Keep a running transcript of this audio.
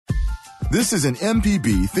This is an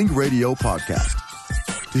MPB Think Radio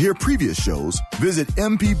podcast. To hear previous shows, visit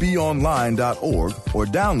mpbonline.org or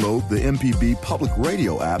download the MPB Public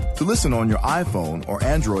Radio app to listen on your iPhone or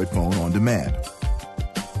Android phone on demand.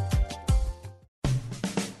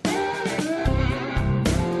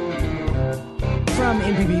 From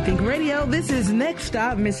MPB Think Radio, this is Next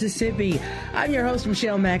Stop Mississippi. I'm your host,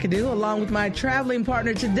 Michelle McAdoo, along with my traveling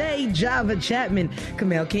partner today, Java Chapman.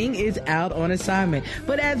 Kamel King is out on assignment.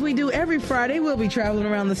 But as we do every Friday, we'll be traveling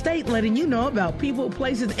around the state, letting you know about people,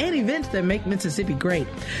 places, and events that make Mississippi great.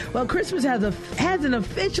 Well, Christmas hasn't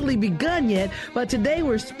officially begun yet, but today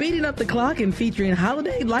we're speeding up the clock and featuring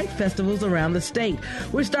holiday light festivals around the state.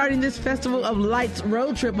 We're starting this Festival of Lights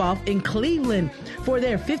road trip off in Cleveland for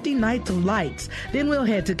their 50 Nights of Lights. Then we'll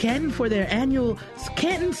head to Canton for their annual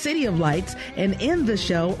Canton City of Lights and end the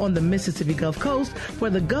show on the Mississippi Gulf Coast for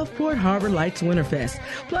the Gulfport Harbor Lights Winterfest.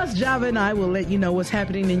 Plus, Java and I will let you know what's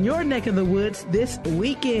happening in your neck of the woods this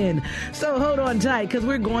weekend. So hold on tight because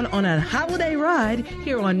we're going on a holiday ride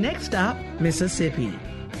here on Next Stop, Mississippi.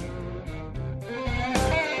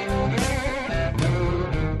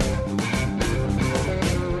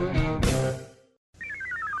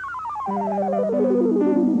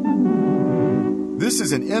 This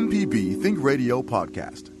is an MPB Think Radio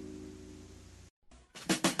podcast.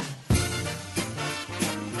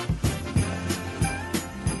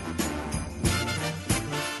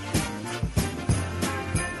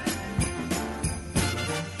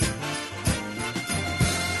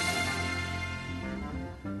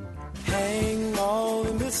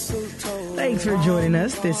 Thanks for joining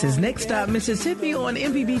us. This is Next Stop Mississippi on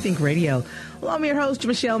MPB Think Radio. Well, I'm your host,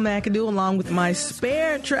 Michelle McAdoo, along with my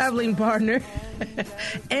spare traveling partner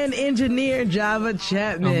and engineer, Java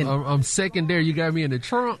Chapman. I'm second there. You got me in the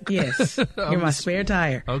trunk. Yes. You're my spare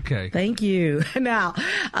tire. Okay. Thank you. Now,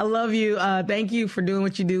 I love you. Thank you for doing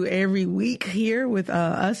what you do every week here with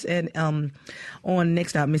us and on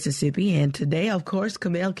Next Stop Mississippi. And today, of course,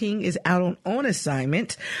 Kamel King is out on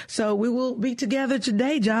assignment. So we will be together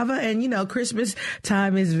today, Java. And, you know, Christmas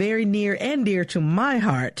time is very near and dear to my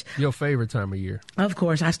heart. Your favorite time of year. Of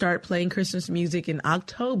course, I start playing Christmas music in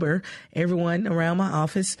October. Everyone around my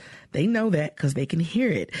office, they know that because they can hear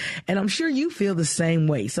it. And I'm sure you feel the same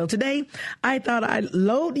way. So today, I thought I'd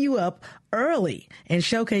load you up early and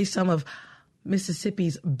showcase some of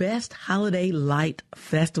Mississippi's best holiday light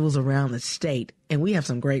festivals around the state. And we have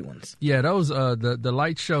some great ones. Yeah, those the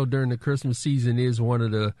light show during the Christmas season is one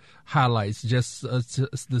of the highlights. Just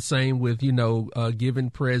the same with, you know,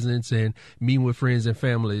 giving presents and meeting with friends and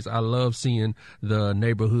families. I love seeing the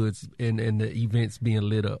neighborhoods and the events being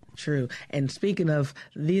lit up. True. And speaking of,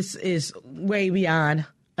 this is way beyond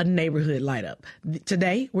a neighborhood light up.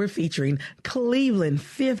 Today, we're featuring Cleveland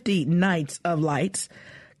 50 Nights of Lights,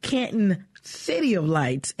 Canton City of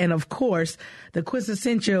Lights, and of course, the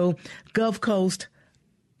quintessential Gulf Coast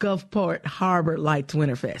Gulfport Harbor Lights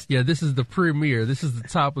Winterfest. Yeah, this is the premiere. This is the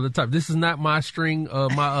top of the top. This is not my string,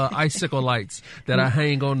 my icicle lights that I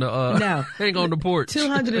hang on the hang on the porch.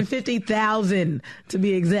 250,000 to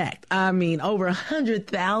be exact. I mean, over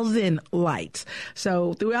 100,000 lights.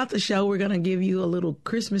 So throughout the show, we're going to give you a little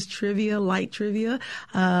Christmas trivia, light trivia.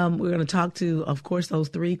 We're going to talk to, of course, those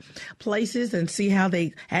three places and see how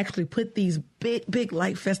they actually put these big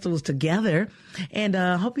light festivals together. And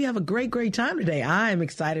hope you have a great time today. I am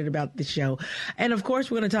excited about the show. And of course,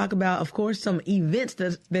 we're going to talk about, of course, some events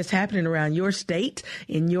that's happening around your state,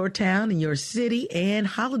 in your town, in your city, and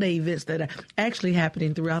holiday events that are actually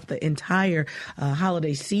happening throughout the entire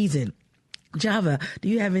holiday season. Java, do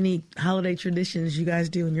you have any holiday traditions you guys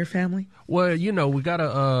do in your family? Well, you know, we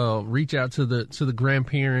gotta reach out to the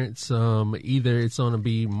grandparents. Either it's gonna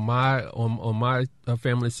be on my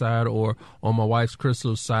family side or on my wife's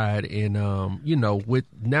Crystal's side. And you know, with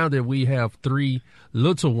now that we have three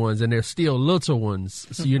little ones and they're still little ones,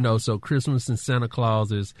 so, you know, so Christmas and Santa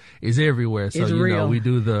Claus is everywhere. So it's you real. know, we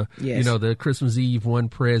do the Yes. you know, the Christmas Eve one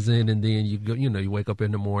present, and then you go, you know, you wake up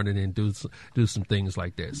in the morning and do some things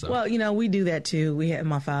like that. So well, you know, we do that too. We at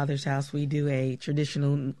my father's house, we do a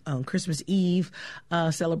traditional Christmas Eve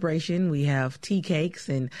celebration. We have tea cakes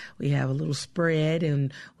and we have a little spread,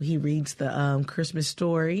 and he reads the Christmas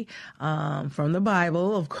story from the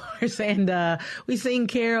Bible, of course, and we sing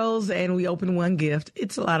carols and we open one gift.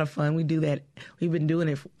 It's a lot of fun. We do that. We've been doing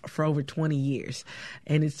it for over 20 years,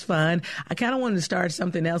 and it's fun. I kind of wanted to start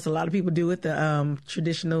something else. A lot of people do it, the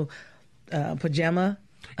traditional pajama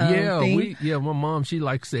thing. My mom, she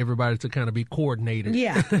likes everybody to kind of be coordinated.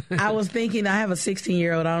 Yeah. I was thinking, I have a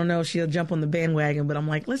 16-year-old. I don't know if she'll jump on the bandwagon, but I'm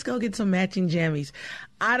like, let's go get some matching jammies.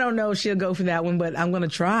 I don't know if she'll go for that one, but I'm going to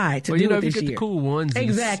try to do it this year. If you get the cool ones.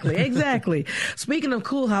 Exactly. Speaking of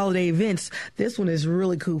cool holiday events, this one is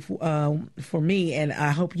really cool for me, and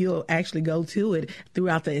I hope you'll actually go to it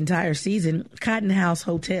throughout the entire season. Cotton House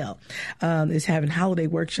Hotel is having holiday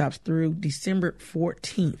workshops through December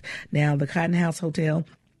 14th. Now, the Cotton House Hotel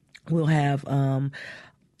will have,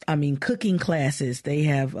 cooking classes. They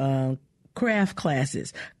have craft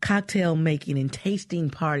classes, cocktail making and tasting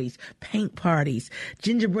parties, paint parties,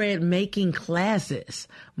 gingerbread making classes.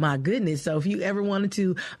 My goodness. So if you ever wanted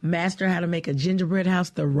to master how to make a gingerbread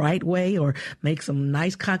house the right way or make some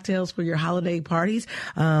nice cocktails for your holiday parties,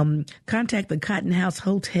 contact the Cotton House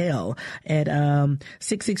Hotel at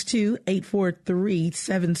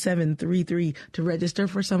 662-843-7733 to register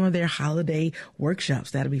for some of their holiday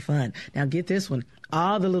workshops. That'll be fun. Now get this one.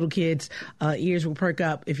 All the little kids' ears will perk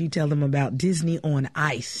up if you tell them about Disney on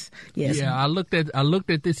Ice. Yes. Yeah, I looked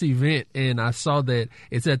at this event and I saw that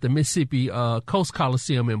it's at the Mississippi Coast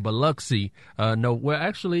Coliseum in Biloxi.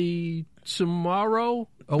 Actually tomorrow.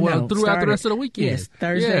 Throughout the rest of the weekend. Yes,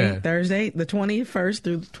 Thursday, the 21st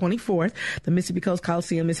through the 24th, the Mississippi Coast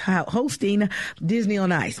Coliseum is hosting Disney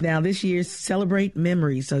on Ice. Now, this year's Celebrate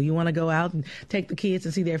Memories. So you want to go out and take the kids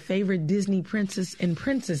and see their favorite Disney princess and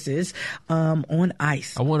princesses on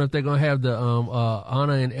ice. I wonder if they're going to have the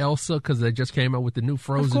Anna and Elsa, because they just came out with the new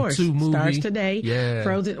Frozen 2 movie. Starts today. Yeah.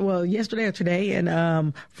 Frozen, yesterday or today,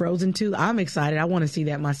 and Frozen 2. I'm excited. I want to see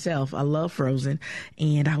that myself. I love Frozen,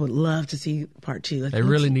 and I would love to see part 2. They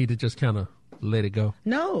really need to just kind of let it go.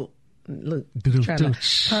 No. Look, trying to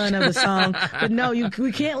pun of the song. But no,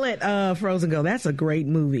 we can't let Frozen go. That's a great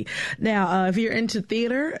movie. Now, if you're into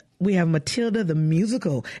theater, we have Matilda the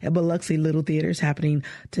Musical at Biloxi Little Theaters happening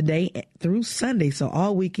today through Sunday. So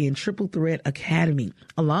all weekend, Triple Threat Academy,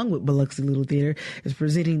 along with Biloxi Little Theater, is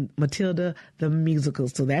presenting Matilda the Musical.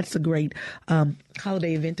 So that's a great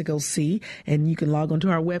holiday event to go see. And you can log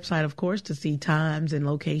onto our website, of course, to see times and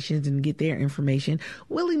locations and get their information.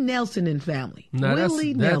 Willie Nelson and Family.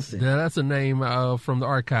 Nelson. That's a name from the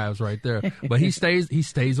archives right there. But he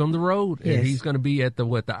stays on the road. Yes. And he's going to be at the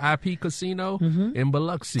IP Casino in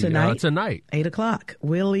Biloxi. Tonight. 8 o'clock.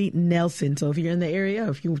 Willie Nelson. So if you're in the area,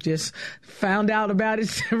 if you just found out about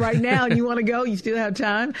it right now and you want to go, you still have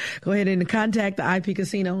time, go ahead and contact the IP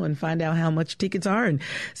Casino and find out how much tickets are and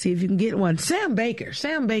see if you can get one. Sam Baker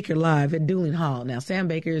live at Duling Hall. Now, Sam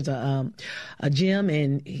Baker is a gym,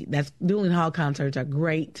 and that's Duling Hall concerts are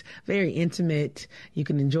great, very intimate. You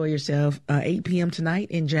can enjoy yourself. 8 p.m.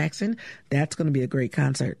 tonight in Jackson. That's going to be a great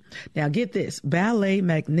concert. Now, get this. Ballet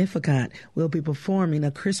Magnificat will be performing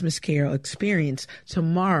a Christmas Carol experience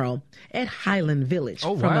tomorrow at Highland Village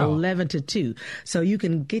from 11 to 2. So you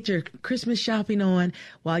can get your Christmas shopping on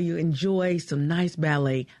while you enjoy some nice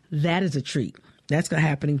ballet. That is a treat. That's going to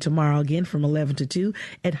happening tomorrow again from 11 to 2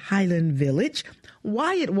 at Highland Village.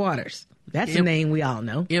 Wyatt Waters. That's a name we all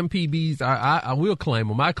know. MPB's, I will claim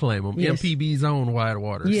him. I claim him. Yes. MPB's own Wyatt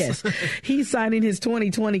Waters. Yes. He's signing his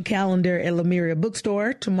 2020 calendar at Lemuria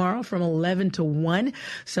Bookstore tomorrow from 11 to 1.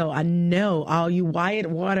 So I know all you Wyatt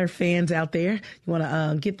Waters fans out there, you want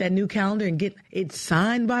to get that new calendar and get it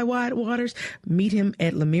signed by Wyatt Waters. Meet him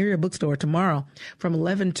at Lemuria Bookstore tomorrow from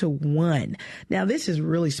 11 to 1. Now, this is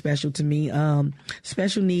really special to me.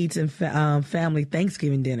 Special Needs and Family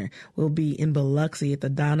Thanksgiving Dinner will be in Biloxi at the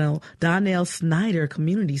Donnell Snyder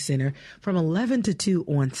Community Center from 11 to 2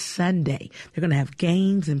 on Sunday. They're going to have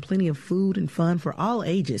games and plenty of food and fun for all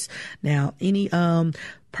ages. Now, any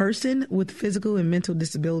person with physical and mental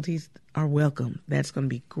disabilities are welcome. That's going to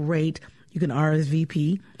be great. You can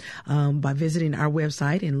RSVP by visiting our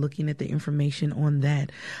website and looking at the information on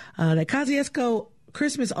that. The Kosciuszko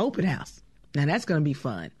Christmas Open House. Now, that's going to be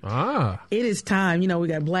fun. It is time. You know, we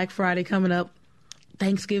got Black Friday coming up.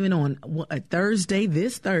 Thanksgiving on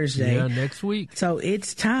this Thursday. Yeah, next week. So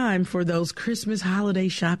it's time for those Christmas holiday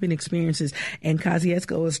shopping experiences. And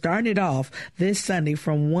Kosciuszko is starting it off this Sunday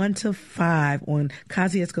from 1 to 5 on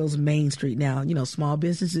Kosciuszko's Main Street. Now, you know, small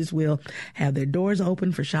businesses will have their doors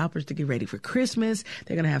open for shoppers to get ready for Christmas.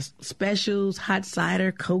 They're going to have specials, hot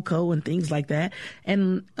cider, cocoa, and things like that.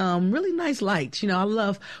 And really nice lights. You know, I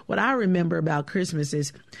love what I remember about Christmas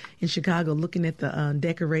is in Chicago looking at the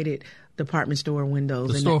decorated department store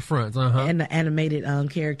windows, the storefronts, and the animated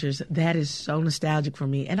characters. That is so nostalgic for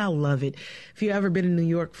me, and I love it. If you've ever been in New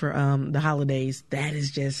York for the holidays, that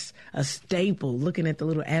is just a staple. Looking at the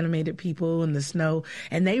little animated people in the snow,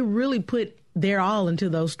 and they really put they're all into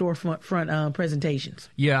those storefront presentations.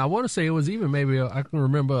 Yeah, I want to say it was even maybe I can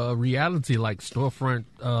remember a reality like storefront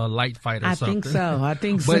light fight or something. I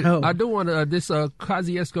think but so. I do want to this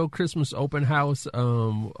Kosciuszko Christmas open house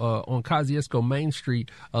on Kosciuszko Main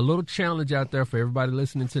Street. A little challenge out there for everybody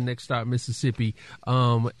listening to Next Stop Mississippi.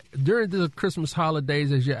 During the Christmas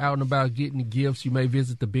holidays, as you're out and about getting gifts, you may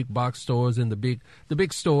visit the big box stores and the big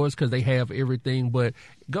stores because they have everything. But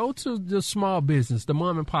go to the small business, the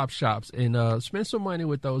mom and pop shops, and spend some money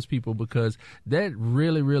with those people because that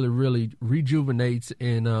really, really, really rejuvenates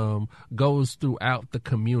and goes throughout the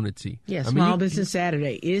community. Yeah, Small Business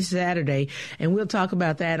Saturday is Saturday, and we'll talk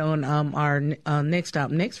about that on our Next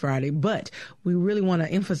Stop next Friday, but we really want to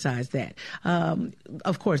emphasize that.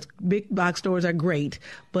 Of course, big box stores are great,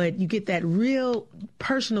 but you get that real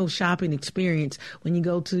personal shopping experience when you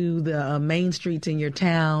go to the main streets in your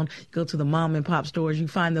town, you go to the mom and pop stores, you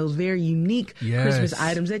find those very unique Christmas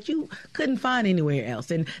items that you couldn't find anywhere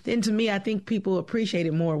else. And then to me, I think people appreciate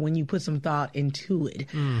it more when you put some thought into it.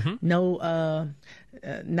 Mm-hmm. No,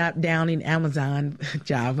 not downing Amazon,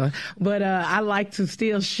 Java, but I like to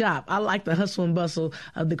still shop. I like the hustle and bustle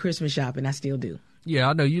of the Christmas shopping. I still do. Yeah,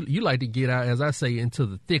 I know you like to get out, as I say, into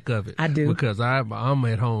the thick of it. I do, because I'm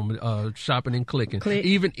at home shopping and clicking.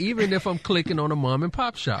 Even if I'm clicking on a mom and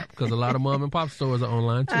pop shop, because a lot of mom and pop stores are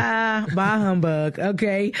online too. Bah humbug.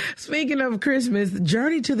 Okay. Speaking of Christmas,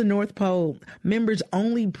 Journey to the North Pole members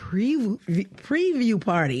only preview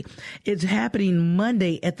party. It's happening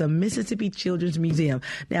Monday at the Mississippi Children's Museum.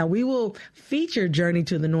 Now we will feature Journey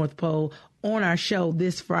to the North Pole on our show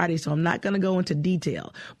this Friday, so I'm not going to go into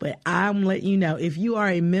detail, but I'm letting you know, if you are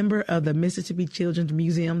a member of the Mississippi Children's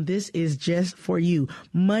Museum, this is just for you.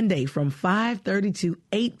 Monday from 5:30 to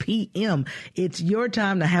 8 p.m. It's your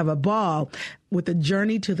time to have a ball with the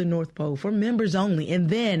Journey to the North Pole for members only. And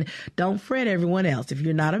then don't fret everyone else. If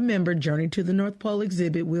you're not a member, Journey to the North Pole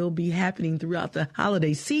exhibit will be happening throughout the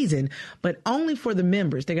holiday season, but only for the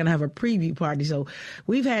members. They're going to have a preview party. So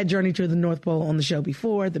we've had Journey to the North Pole on the show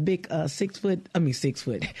before, the big 6 foot,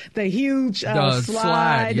 the huge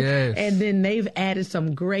slide. Yes. And then they've added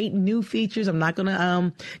some great new features. I'm not going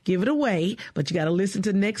to give it away, but you got to listen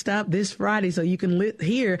to Next Stop this Friday so you can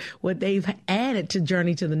hear what they've added to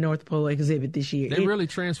Journey to the North Pole exhibit this year. They really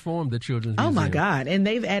transformed the Children's Museum. Oh, my God. And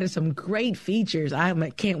they've added some great features.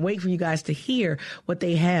 I can't wait for you guys to hear what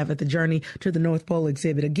they have at the Journey to the North Pole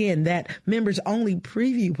exhibit. Again, that members-only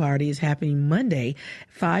preview party is happening Monday,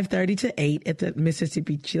 5:30 to 8 at the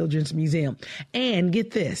Mississippi Children's Museum. And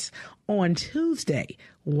get this, on Tuesday,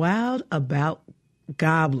 Wild About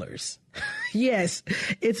Gobblers. Yes,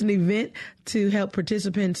 it's an event to help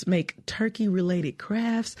participants make turkey-related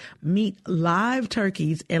crafts, meet live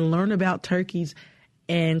turkeys, and learn about turkeys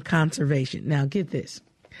and conservation. Now, get this.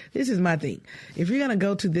 This is my thing. If you're going to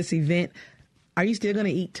go to this event, are you still going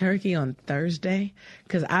to eat turkey on Thursday?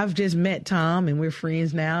 Because I've just met Tom, and we're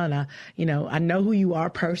friends now, and I know who you are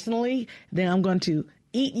personally. Then I'm going to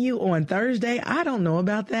eat you on Thursday. I don't know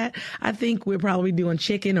about that. I think we're probably doing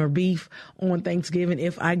chicken or beef on Thanksgiving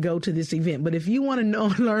if I go to this event. But if you want to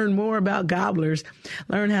learn more about gobblers,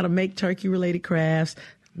 learn how to make turkey-related crafts,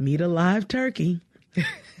 meet a live turkey,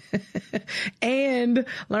 and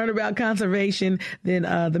learn about conservation, then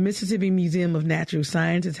the Mississippi Museum of Natural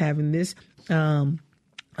Science is having this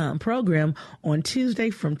program on Tuesday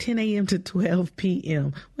from 10 a.m. to 12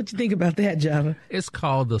 p.m. What you think about that, Java? It's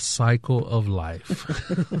called The Cycle of Life.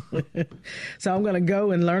 So I'm going to go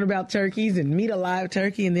and learn about turkeys and meet a live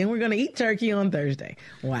turkey, and then we're going to eat turkey on Thursday.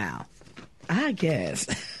 Wow. I guess.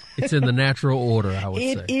 It's in the natural order, I would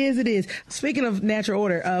say. It is. Speaking of natural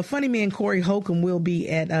order, funny man Corey Holcomb will be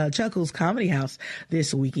at Chuckles Comedy House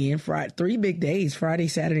this weekend. 3 big days, Friday,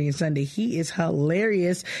 Saturday, and Sunday. He is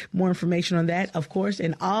hilarious. More information on that, of course,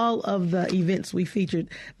 and all of the events we featured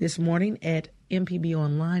this morning at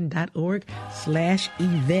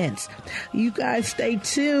mpbonline.org/events. You guys stay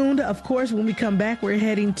tuned. Of course, when we come back, we're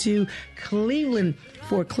heading to Cleveland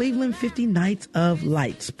for Cleveland 50 Nights of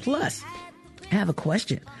Lights. Plus, I have a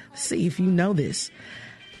question. See if you know this.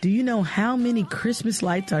 Do you know how many Christmas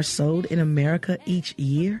lights are sold in America each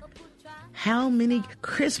year? How many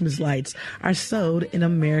Christmas lights are sold in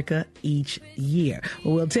America each year?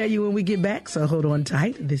 Well, we'll tell you when we get back, so hold on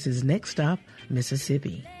tight. This is Next Stop,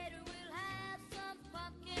 Mississippi.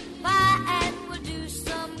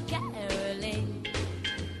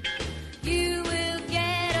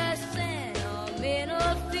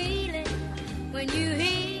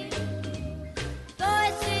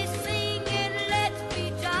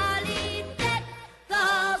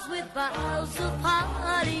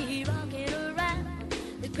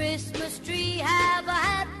 Christmas tree, have a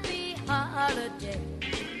happy holiday.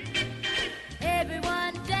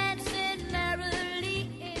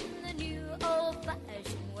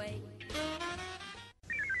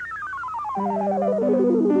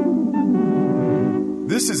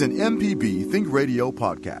 This is an MPB Think Radio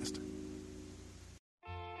podcast.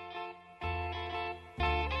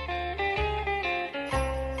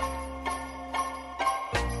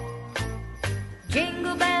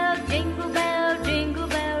 Jingle bell, jingle bell, jingle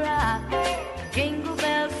bell rock. Jingle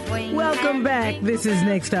bell swing. Welcome back. This is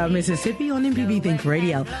Next Stop Mississippi on MPB Think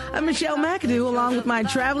Radio. I'm Michelle McAdoo, along with my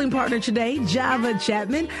traveling partner today, Java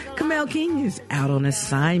Chapman. Kamel King is out on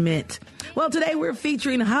assignment. Well, today we're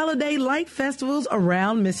featuring holiday light festivals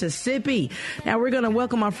around Mississippi. Now, we're going to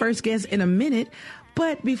welcome our first guest in a minute.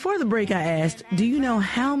 But before the break, I asked, do you know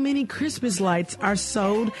how many Christmas lights are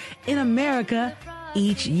sold in America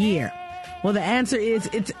each year? Well, the answer is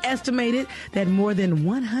it's estimated that more than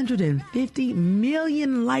 150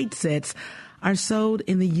 million light sets are sold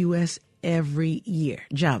in the U.S. every year.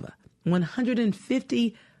 Java,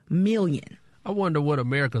 150 million. I wonder what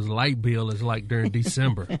America's light bill is like during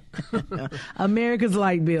December. America's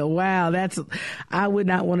light bill. Wow, I would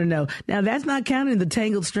not want to know. Now, that's not counting the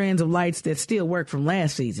tangled strands of lights that still work from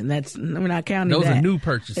last season. We're not counting Those that. are new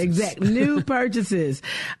purchases. Exactly, new purchases.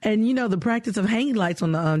 And, you know, the practice of hanging lights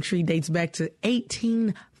on the tree dates back to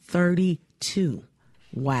 1832.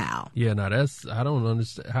 Wow. Yeah, now I don't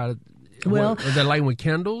understand how. Well, is that lighting with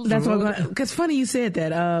candles? That's what I'm going to, because funny you said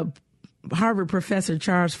that. Harvard professor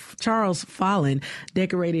Charles Fallon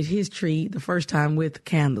decorated his tree the first time with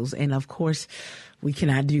candles. And of course, we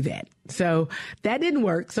cannot do that. So that didn't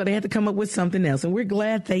work. So they had to come up with something else. And we're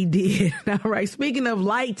glad they did. All right. Speaking of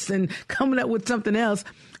lights and coming up with something else,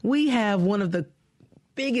 we have one of the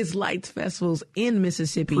biggest lights festivals in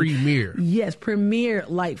Mississippi. Premier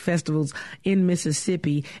light festivals in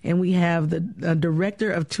Mississippi. And we have the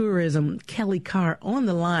director of tourism, Kelly Carr, on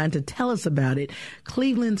the line to tell us about it.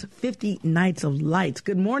 Cleveland's 50 Nights of Lights.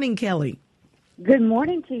 Good morning, Kelly. Good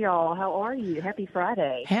morning to y'all. How are you? Happy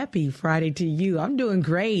Friday. Happy Friday to you. I'm doing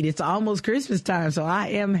great. It's almost Christmas time, so I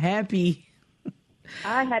am happy.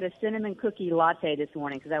 I had a cinnamon cookie latte this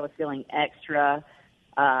morning because I was feeling extra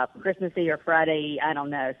Christmassy or Friday, I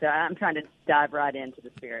don't know. So I'm trying to dive right into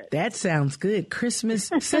the spirit. That sounds good.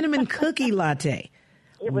 Christmas cinnamon cookie latte.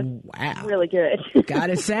 It was really good.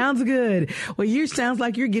 God, it sounds good. Well, sounds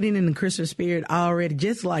like you're getting in the Christmas spirit already,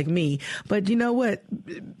 just like me. But you know what?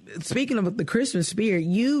 Speaking of the Christmas spirit,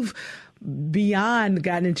 you've beyond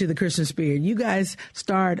gotten into the Christmas spirit. You guys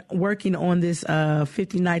start working on this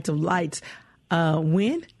 50 Nights of Lights.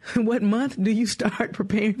 When? What month do you start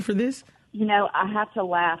preparing for this? You know, I have to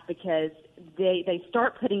laugh because they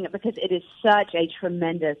start putting it, because it is such a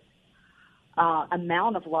tremendous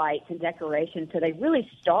amount of lights and decoration. So they really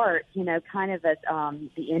start, you know, kind of at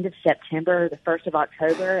the end of September, the 1st of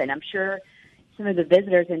October. And I'm sure some of the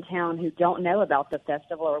visitors in town who don't know about the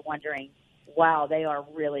festival are wondering, wow, they are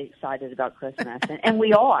really excited about Christmas. And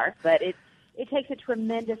we are, but it takes a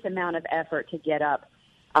tremendous amount of effort to get up.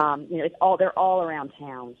 You know, they're all around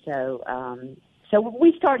town. So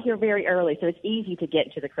we start here very early, so it's easy to get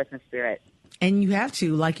into the Christmas spirit. And you have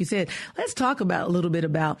to, like you said. Let's talk a little bit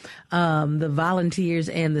about the volunteers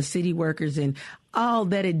and the city workers and all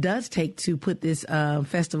that it does take to put this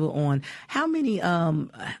festival on. How many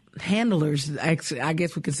handlers, actually, I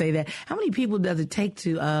guess we could say that, how many people does it take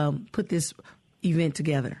to put this event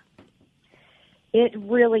together? It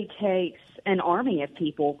really takes an army of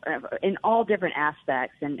people in all different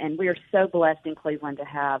aspects, and we are so blessed in Cleveland to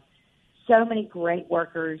have so many great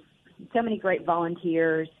workers, so many great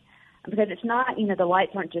volunteers, because it's not, you know, the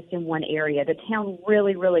lights aren't just in one area. The town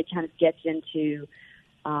really, really kind of gets into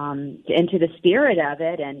the spirit of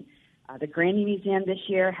it. And the Grammy Museum this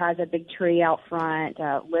year has a big tree out front,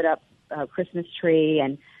 lit up Christmas tree,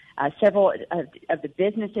 and several of the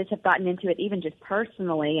businesses have gotten into it, even just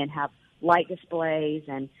personally, and have light displays.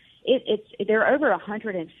 And there are over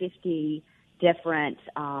 150 different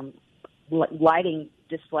lighting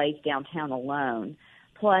displays downtown alone,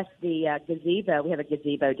 plus the gazebo. We have a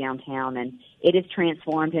gazebo downtown, and it is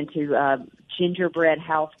transformed into gingerbread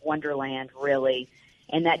house wonderland, really.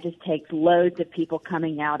 And that just takes loads of people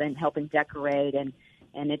coming out and helping decorate, and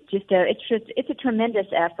it's a tremendous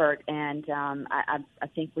effort. And I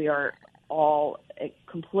think we are all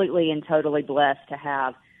completely and totally blessed to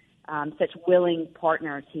have such willing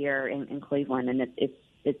partners here in Cleveland, and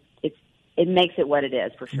it makes it what it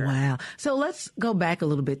is, for sure. Wow. So let's go back a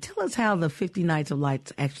little bit. Tell us how the 50 Nights of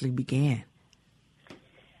Lights actually began.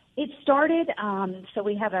 It started, so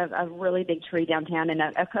we have a really big tree downtown, and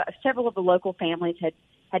several of the local families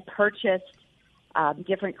had purchased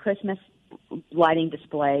different Christmas lighting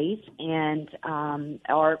displays, and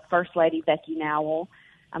our First Lady, Becky Nowell,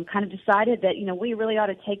 kind of decided that, you know, we really ought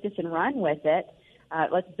to take this and run with it.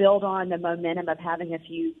 let's build on the momentum of having a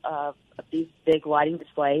few of these big lighting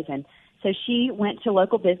displays. And so she went to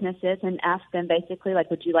local businesses and asked them basically, like,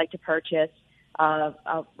 would you like to purchase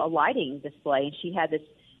a lighting display? And she had this,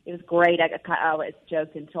 it was great. I always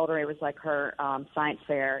joked and told her it was like her science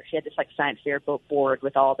fair. She had this like science fair board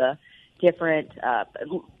with all the different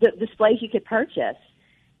the displays you could purchase.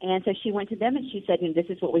 And so she went to them and she said, this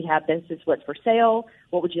is what we have. This is what's for sale.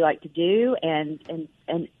 What would you like to do? And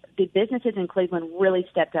the businesses in Cleveland really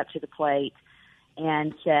stepped up to the plate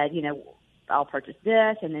and said, I'll purchase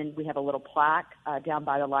this. And then we have a little plaque down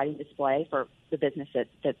by the lighting display for the business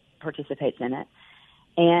that participates in it.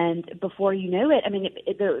 And before you knew it,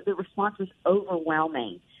 the response was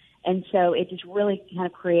overwhelming. And so it just really kind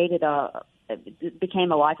of created it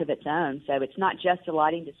became a life of its own. So it's not just the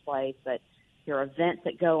lighting displays, but your events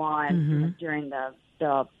that go on during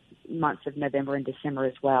the months of November and December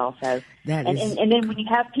as well. So, and then when you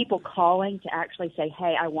have people calling to actually say,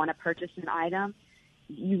 hey, I want to purchase an item,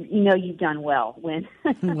 you've done well when,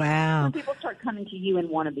 wow. when people start coming to you and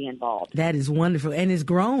want to be involved. That is wonderful. And it's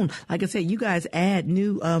grown. Like I said, you guys add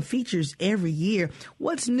new features every year.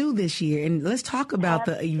 What's new this year? And let's talk about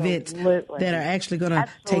the events that are actually going to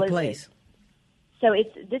take place. So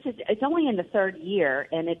it's only in the third year,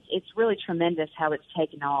 and it's really tremendous how it's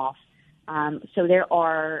taken off. So there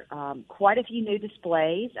are quite a few new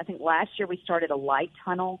displays. I think last year we started a light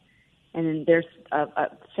tunnel, and then there's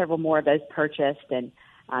several more of those purchased. And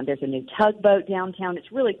there's a new tugboat downtown.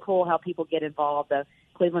 It's really cool how people get involved. The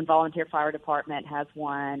Cleveland Volunteer Fire Department has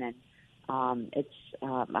one, and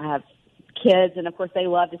I have kids, and of course they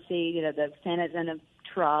love to see the Santa's in a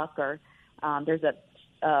truck, or there's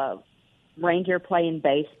a reindeer playing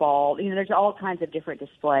baseball. There's all kinds of different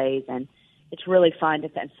displays, and it's really fun to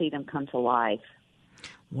see them come to life.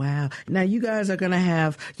 Wow. Now, you guys are going to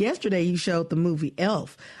have, yesterday you showed the movie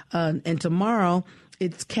Elf, and tomorrow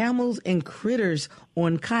it's Camels and Critters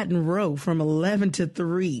on Cotton Row from 11 to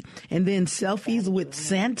 3. And then selfies with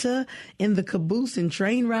Santa in the caboose and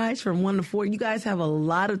train rides from 1 to 4. You guys have a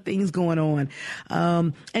lot of things going on.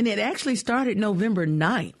 And it actually started November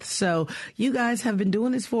 9th. So you guys have been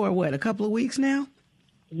doing this for, a couple of weeks now?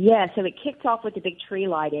 Yeah, so it kicked off with the big tree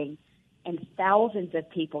lighting, and thousands of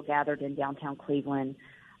people gathered in downtown Cleveland.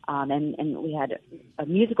 And we had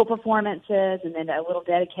musical performances, and then a little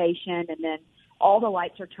dedication, and then all the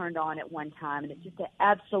lights are turned on at one time, and it's just an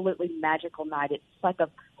absolutely magical night. It's like a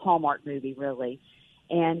Hallmark movie, really,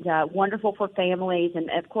 and wonderful for families. And,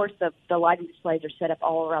 of course, the lighting displays are set up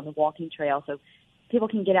all around the walking trail, so people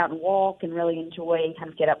can get out and walk and really enjoy and kind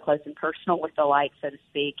of get up close and personal with the lights, so to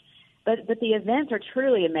speak. But the events are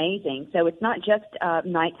truly amazing. So it's not just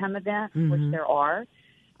nighttime events, which there are,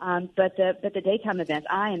 but the daytime events.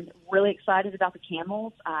 I am really excited about the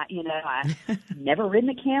camels. I've never ridden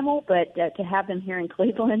a camel, but to have them here in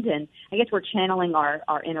Cleveland, and I guess we're channeling our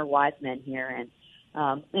inner wise men here, and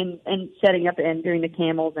setting up and doing the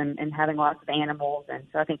camels and having lots of animals. And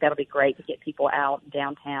so I think that'll be great to get people out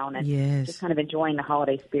downtown and just kind of enjoying the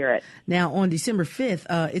holiday spirit. Now, on December 5th,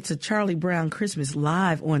 it's a Charlie Brown Christmas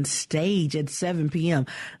live on stage at 7 p.m.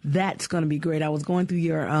 That's going to be great. I was going through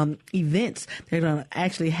your events. They're going to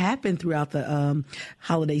actually happen throughout the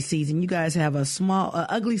holiday season. You guys have a small,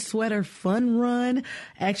 ugly sweater fun run.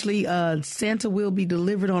 Actually, Santa will be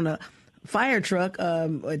delivered on a fire truck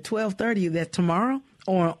at 12:30. That's tomorrow,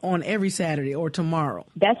 or on every Saturday, or tomorrow?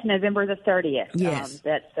 That's November the 30th. Yes.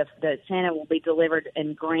 The Santa will be delivered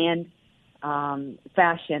in grand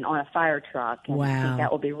fashion on a fire truck. And wow. I think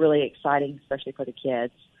that will be really exciting, especially for the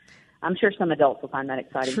kids. I'm sure some adults will find that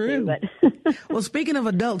exciting too. But Well, speaking of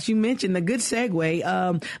adults, you mentioned the good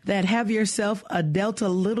segue that Have Yourself a Delta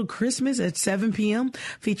Little Christmas at 7 p.m.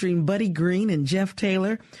 featuring Buddy Green and Jeff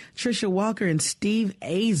Taylor, Trisha Walker, and Steve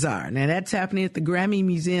Azar. Now, that's happening at the Grammy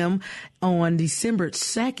Museum on December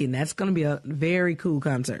 2nd. That's going to be a very cool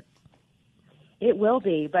concert. It will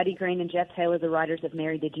be. Buddy Green and Jeff Taylor, the writers of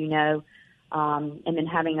Mary Did You Know? And then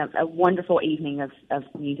having a wonderful evening of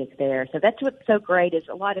music there. So that's what's so great is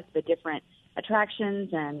a lot of the different attractions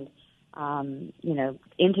and,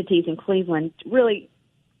 entities in Cleveland really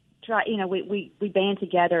try, we band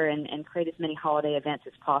together and create as many holiday events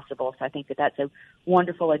as possible. So I think that's a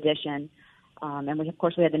wonderful addition. And we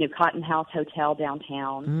have the new Cotton House Hotel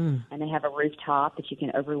downtown, and they have a rooftop that you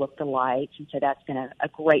can overlook the lights. And so that's been a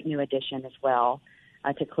great new addition as well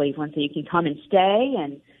to Cleveland. So you can come and stay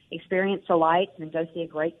and experience the lights and go see a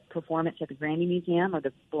great performance at the Grammy Museum or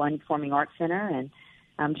the Bologna Performing Arts Center,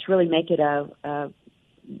 and just really make it a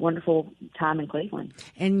wonderful time in Cleveland.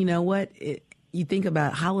 And you know what? You think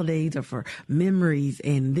about holidays are for memories,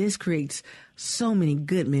 and this creates so many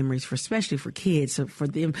good memories, especially for kids, so for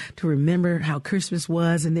them to remember how Christmas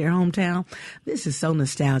was in their hometown. This is so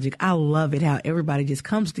nostalgic. I love it how everybody just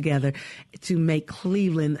comes together to make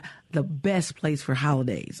Cleveland the best place for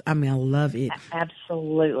holidays. I mean, I love it.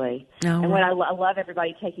 Absolutely. Oh, and what I love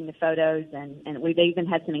everybody taking the photos, and we've even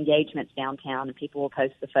had some engagements downtown, and people will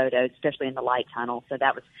post the photos, especially in the light tunnel. So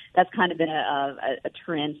that's kind of been a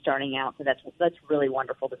trend starting out. So that's really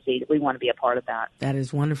wonderful to see. That we want to be a part of that. That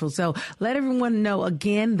is wonderful. So let everyone know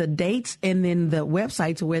again the dates and then the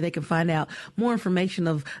websites where they can find out more information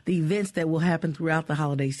of the events that will happen throughout the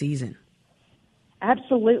holiday season.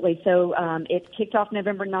 Absolutely. So it kicked off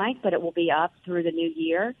November 9th, but it will be up through the new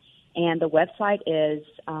year. And the website is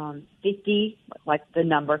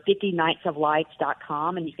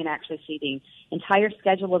 50nightsoflights.com, and you can actually see the entire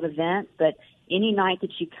schedule of events. But any night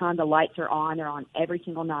that you come, the lights are on. They're on every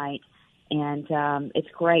single night, and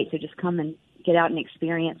it's great. So just come and get out and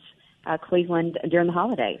experience Cleveland during the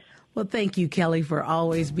holidays. Well, thank you, Kelly, for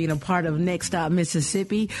always being a part of Next Stop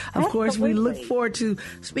Mississippi. Of course, we look forward to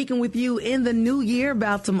speaking with you in the new year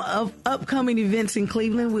about some upcoming events in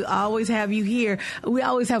Cleveland. We always have you here. We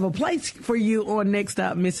always have a place for you on Next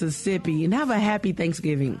Stop Mississippi. And have a happy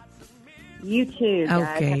Thanksgiving. You too,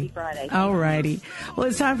 guys. Okay. Happy Friday. All righty. Well,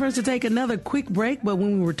 it's time for us to take another quick break, but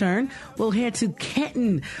when we return, we'll head to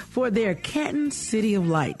Canton for their Canton City of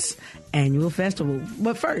Lights annual festival.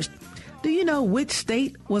 But first, do you know which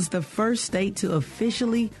state was the first state to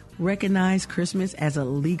officially recognize Christmas as a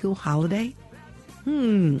legal holiday?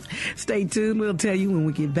 Stay tuned. We'll tell you when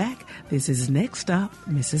we get back. This is Next Stop,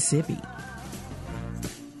 Mississippi.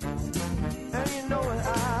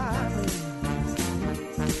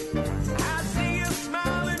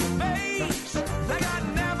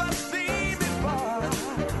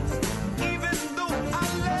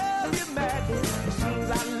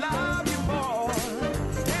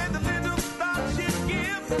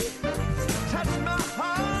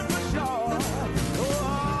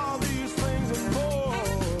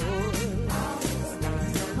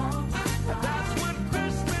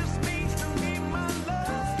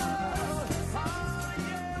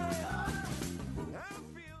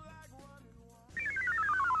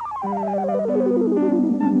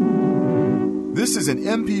 This is an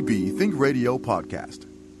MPB Think Radio podcast.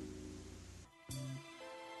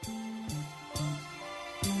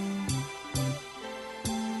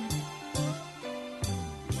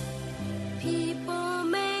 People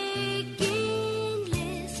making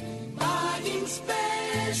lists, buying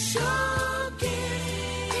special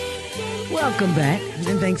gifts. Welcome back,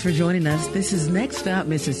 and thanks for joining us. This is Next Stop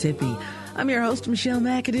Mississippi. I'm your host, Michelle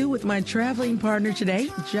McAdoo, with my traveling partner today,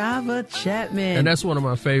 Java Chapman. And that's one of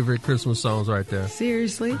my favorite Christmas songs right there.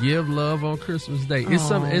 Seriously? Give love on Christmas Day.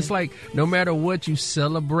 It's like no matter what you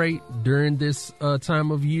celebrate during this time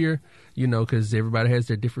of year, you know, because everybody has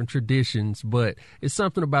their different traditions, but it's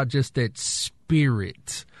something about just that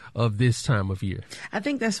spirit of this time of year. I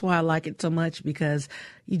think that's why I like it so much, because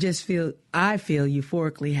I feel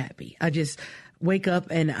euphorically happy. I just wake up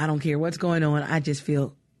and I don't care what's going on. I just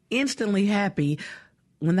feel instantly happy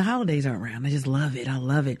when the holidays are around. I just love it. I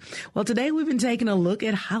love it. Well, today we've been taking a look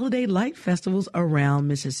at holiday light festivals around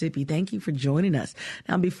Mississippi. Thank you for joining us.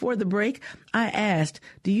 Now, before the break, I asked,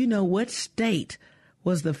 do you know what state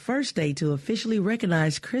was the first state to officially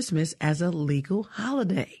recognize Christmas as a legal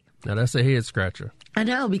holiday? Now, that's a head scratcher. I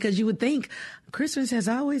know, because you would think Christmas has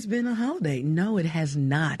always been a holiday. No, it has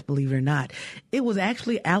not, believe it or not. It was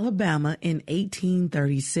actually Alabama in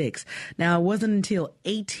 1836. Now, it wasn't until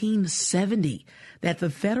 1870 that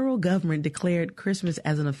the federal government declared Christmas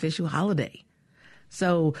as an official holiday.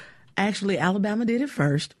 So, actually, Alabama did it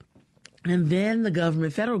first. And then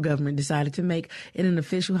the federal government decided to make it an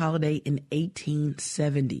official holiday in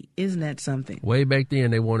 1870. Isn't that something? Way back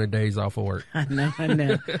then, they wanted days off of work. I know.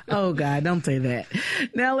 Oh, God, don't say that.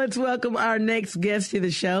 Now let's welcome our next guest to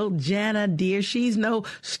the show, Jana Deer. She's no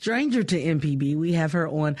stranger to MPB. We have her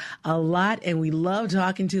on a lot, and we love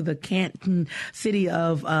talking to the Canton City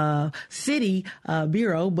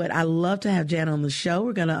Bureau, but I love to have Jana on the show.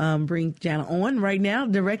 We're going to bring Jana on right now,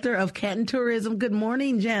 Director of Canton Tourism. Good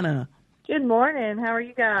morning, Jana. Good morning. How are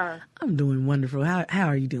you guys? I'm doing wonderful. How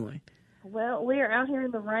are you doing? Well, we are out here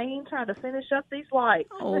in the rain trying to finish up these lights.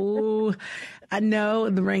 Oh, I know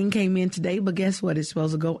the rain came in today, but guess what? It's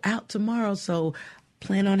supposed to go out tomorrow. So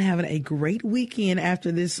plan on having a great weekend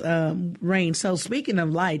after this rain. So speaking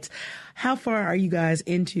of lights, how far are you guys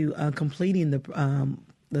into completing the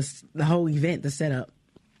whole event, the setup?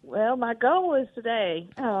 Well, my goal is today,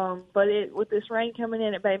 but with this rain coming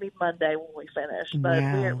in, it may be Monday when we finish. But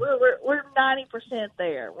Wow. we're 90%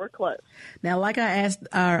 there. We're close. Now, like I asked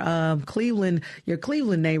our your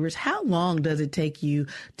Cleveland neighbors, how long does it take you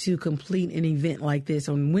to complete an event like this,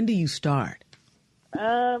 and when do you start?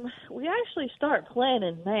 We actually start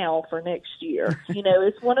planning now for next year.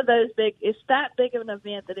 It's one of those it's that big of an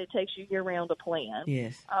event that it takes you year round to plan.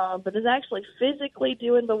 Yes. But it's actually physically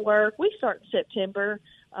doing the work. We start in September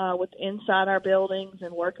with inside our buildings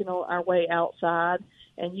and working our way outside.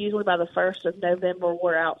 And usually by the 1st of November,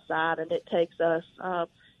 we're outside, and it takes us,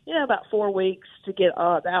 about 4 weeks to get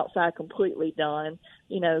the outside completely done,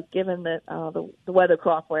 given that the weather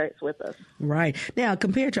cooperates with us. Right. Now,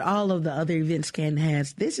 compared to all of the other events Canton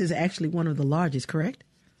has, this is actually one of the largest, correct?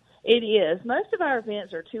 It is. Most of our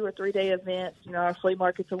events are 2 or 3 day events. Our flea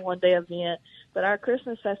market's a 1 day event, but our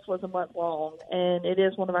Christmas festival is a month long, and it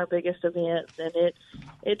is one of our biggest events, and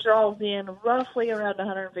it draws in roughly around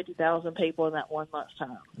 150,000 people in that 1 month's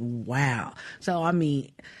time. Wow. So,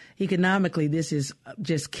 economically, this is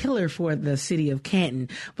just killer for the city of Canton.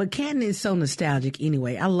 But Canton is so nostalgic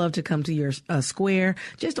anyway. I love to come to your square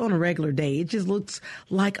just on a regular day. It just looks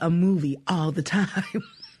like a movie all the time.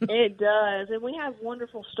 It does, and we have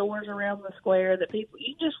wonderful stores around the square that you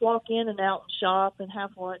can just walk in and out and shop and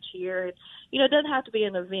have lunch here. It doesn't have to be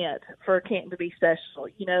an event for Canton to be special,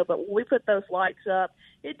 but when we put those lights up,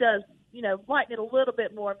 it does, lighten it a little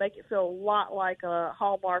bit more and make it feel a lot like a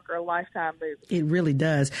Hallmark or a Lifetime movie. It really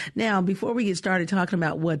does. Now, before we get started talking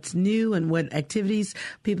about what's new and what activities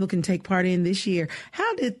people can take part in this year,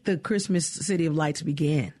 how did the Christmas City of Lights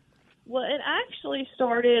begin? Well, it actually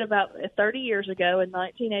started about 30 years ago in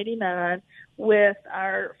 1989 with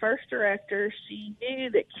our first director. She knew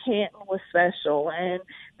that Canton was special, and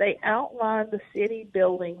they outlined the city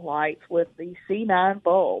building lights with the C9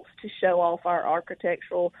 bulbs to show off our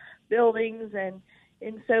architectural buildings. And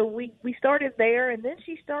so we started there, and then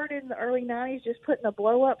she started in the early 90s just putting a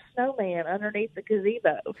blow-up snowman underneath the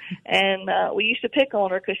gazebo. And we used to pick on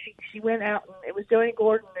her because she went out, and it was Joni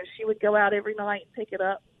Gordon, and she would go out every night and pick it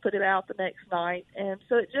up, put it out the next night. And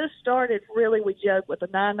so it just started really, we joked, with a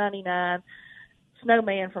 $9.99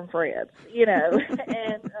 snowman from Fred's,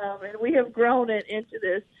 and we have grown it into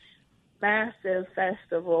this massive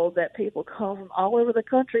festival that people come from all over the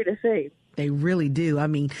country to see. They really do.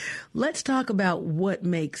 Let's talk about what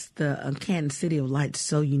makes the Canton City of Lights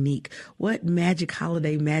so unique. What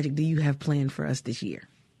holiday magic do you have planned for us this year?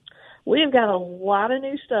 We've got a lot of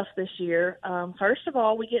new stuff this year. First of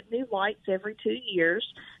all, we get new lights every 2 years.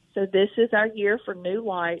 So this is our year for new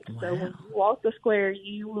lights. Wow. So when you walk the square,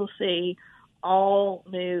 you will see all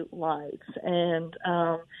new lights. And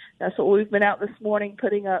that's what we've been out this morning,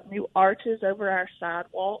 putting up new arches over our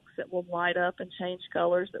sidewalks that will light up and change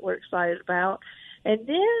colors that we're excited about. And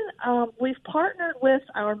then we've partnered with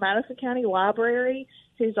our Madison County Library,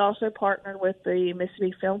 who's also partnered with the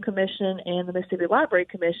Mississippi Film Commission and the Mississippi Library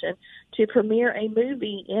Commission to premiere a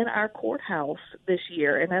movie in our courthouse this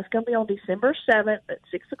year. And that's going to be on December 7th at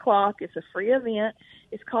 6 o'clock. It's a free event.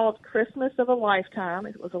 It's called Christmas of a Lifetime.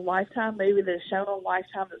 It was a Lifetime movie that is shown on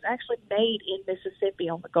Lifetime that was actually made in Mississippi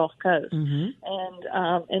on the Gulf Coast. Mm-hmm.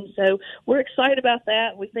 And so we're excited about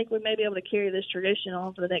that. We think we may be able to carry this tradition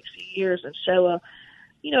on for the next few years and show a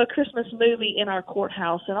Christmas movie in our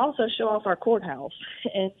courthouse and also show off our courthouse.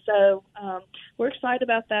 And so we're excited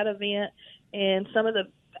about that event, and some of the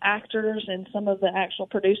actors and some of the actual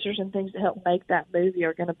producers and things that help make that movie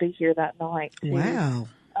are going to be here that night. Wow.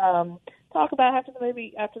 Talk about after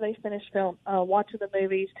they finish watching the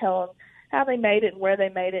movies, tell them how they made it and where they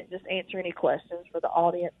made it, and just answer any questions for the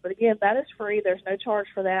audience. But again, that is free. There's no charge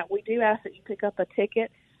for that. We do ask that you pick up a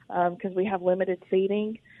ticket because we have limited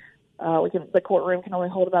seating. The courtroom can only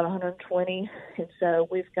hold about 120, and so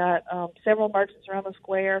we've got several merchants around the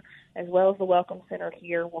square, as well as the Welcome Center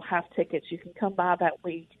here. We'll have tickets. You can come by that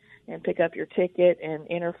week and pick up your ticket and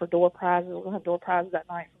enter for door prizes. We'll have door prizes that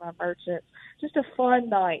night from our merchants. Just a fun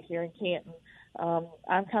night here in Canton.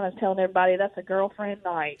 I'm kind of telling everybody that's a girlfriend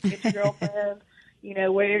night. Get your girlfriend,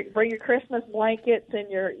 bring your Christmas blankets and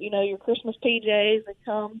your Christmas PJs and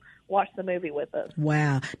come watch the movie with us.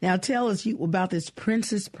 Wow. Now tell us about this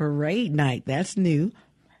Princess Parade night. That's new.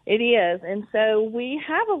 It is. And so we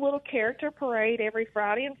have a little character parade every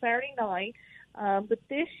Friday and Saturday night. But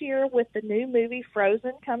this year, with the new movie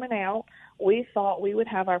Frozen coming out, we thought we would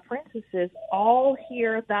have our princesses all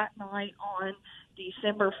here that night on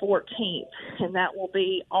December 14th. And that will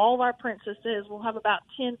be all of our princesses. We'll have about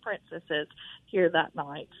 10 princesses here that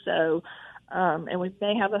night. So, and we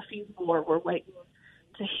may have a few more. We're waiting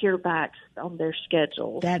to hear back on their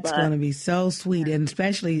schedules. That's going to be so sweet, and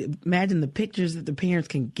especially imagine the pictures that the parents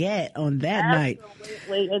can get on that night.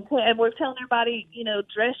 Absolutely, and we're telling everybody,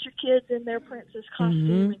 dress your kids in their princess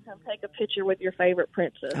costume and come take a picture with your favorite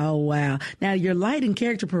princess. Oh, wow. Now, your light and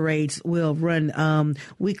character parades will run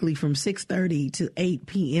weekly from 6:30 to 8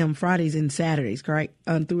 p.m. Fridays and Saturdays, correct?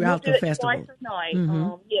 Throughout the festival. Twice a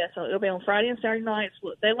night. So it'll be on Friday and Saturday nights.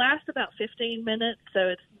 They last about 15 minutes, so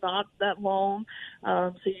it's not that long.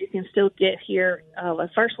 So you can still get here. The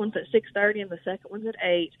first one's at 6:30 and the second one's at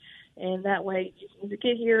 8. And that way you can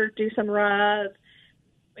get here, do some rides,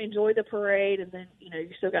 enjoy the parade, and then, you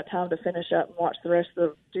still got time to finish up and watch do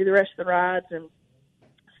the rest of the rides. And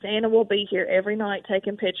Santa will be here every night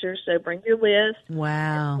taking pictures, so bring your list.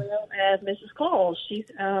 Wow. As well as Mrs. Claus. She's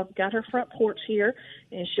got her front porch here,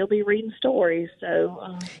 and she'll be reading stories.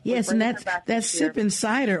 So yes, and that's Sipping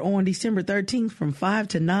Cider on December 13th from 5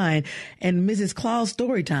 to 9, and Mrs. Claus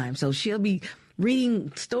story time. So she'll be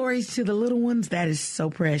reading stories to the little ones. That is so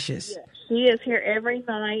precious. Yes. She is here every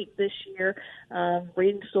night this year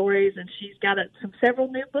reading stories, and she's got several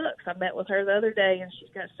new books. I met with her the other day, and she's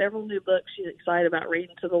got several new books she's excited about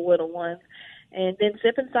reading to the little ones. And then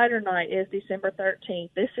Sipping Cider Night is December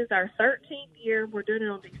 13th. This is our 13th year. We're doing it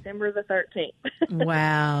on December the 13th.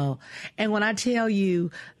 Wow. And when I tell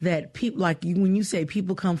you that people, when you say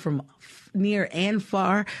people come from near and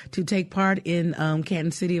far to take part in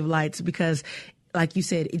Canton City of Lights, because like you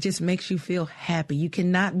said, it just makes you feel happy. You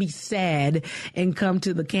cannot be sad and come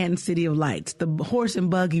to the Canton City of Lights. The horse and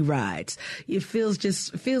buggy rides. It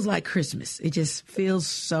feels like Christmas. It just feels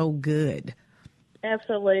so good.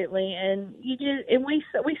 Absolutely, and we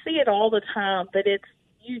see it all the time. That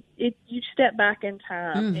you step back in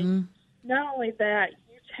time, and not only that,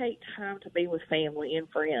 you take time to be with family and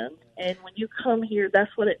friends. And when you come here,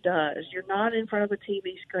 that's what it does. You're not in front of a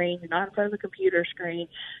TV screen. You're not in front of a computer screen.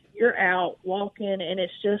 You're out walking, and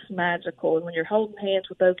it's just magical. And when you're holding hands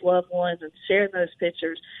with those loved ones and sharing those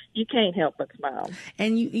pictures, you can't help but smile.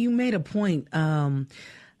 And you made a point.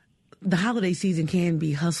 The holiday season can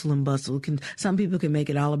be hustle and bustle. Some people can make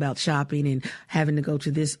it all about shopping and having to go to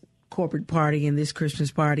this corporate party and this Christmas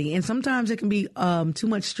party. And sometimes it can be too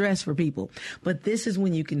much stress for people. But this is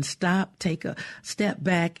when you can stop, take a step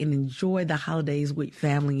back, and enjoy the holidays with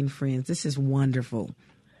family and friends. This is wonderful.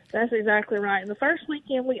 That's exactly right. And the first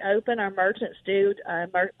weekend we open, our merchants do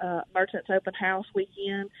Merchants Open House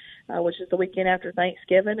weekend, which is the weekend after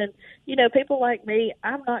Thanksgiving. And, people like me,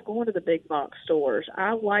 I'm not going to the big box stores.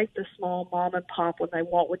 I like the small mom and pop when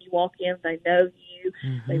you walk in, they know you,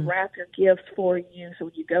 they wrap your gifts for you. So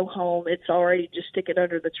when you go home, it's already, just stick it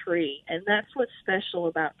under the tree. And that's what's special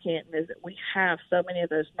about Canton, is that we have so many of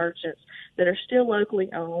those merchants that are still locally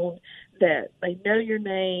owned, that they know your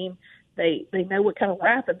name. They know what kind of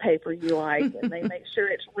wrapping paper you like, and they make sure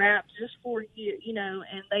it's wrapped just for you,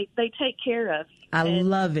 and they take care of you. I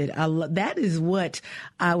love it. That is what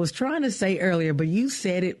I was trying to say earlier, but you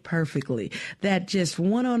said it perfectly. That just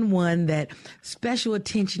one-on-one, that special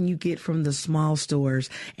attention you get from the small stores,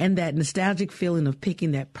 and that nostalgic feeling of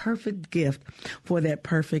picking that perfect gift for that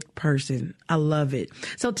perfect person. I love it.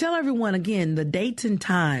 So tell everyone again the dates and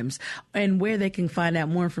times and where they can find out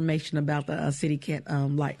more information about the City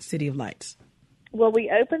of Lights. Well,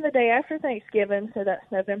 we open the day after Thanksgiving, so that's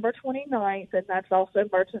November 29th, and that's also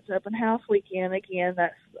Merchants Open House weekend. Again,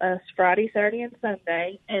 that's Friday, Saturday, and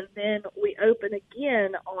Sunday. And then we open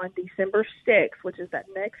again on December 6th, which is that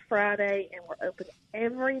next Friday, and we're open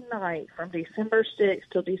every night from December 6th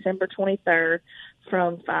till December 23rd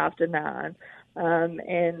from 5 to 9.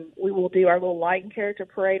 And we will do our little light and character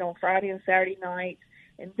parade on Friday and Saturday nights.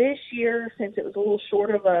 And this year, since it was a little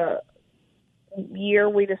short of a year,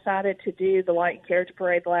 we decided to do the light and character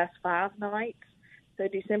parade the last 5 nights. So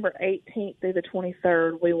December 18th through the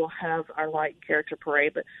 23rd, we will have our light and character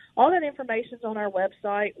parade. But all that information is on our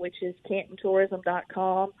website, which is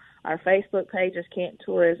CantonTourism.com. Our Facebook page is Canton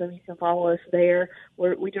Tourism. You can follow us there.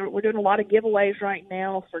 We're doing a lot of giveaways right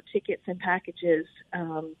now for tickets and packages.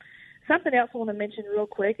 Something else I want to mention real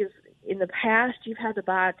quick is, in the past, you've had to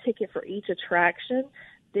buy a ticket for each attraction.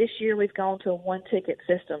 This year, we've gone to a one-ticket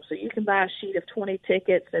system, so you can buy a sheet of 20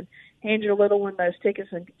 tickets and hand your little one those tickets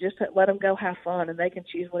and just let them go have fun, and they can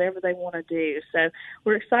choose whatever they want to do. So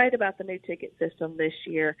we're excited about the new ticket system this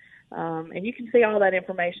year, and you can see all that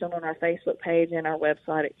information on our Facebook page and our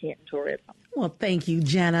website at Canton Tourism. Well, thank you,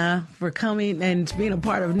 Jenna, for coming and being a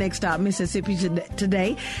part of Next Stop Mississippi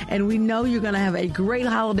today. And we know you're going to have a great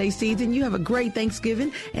holiday season. You have a great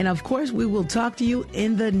Thanksgiving. And, of course, we will talk to you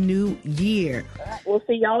in the new year. We'll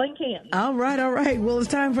see y'all in Kansas. All right, all right. Well, it's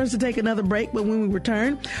time for us to take another break. But when we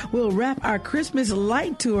return, we'll wrap our Christmas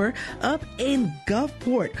light tour up in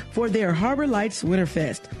Gulfport for their Harbor Lights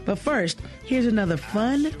Winterfest. But first, here's another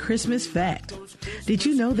fun Christmas fact. Did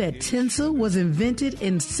you know that tinsel was invented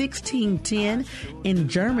in 1610 in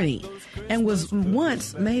Germany and was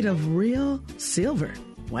once made of real silver?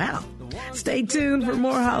 Wow. Stay tuned for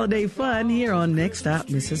more holiday fun here on Next Stop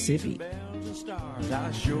Mississippi.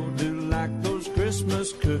 I sure do like those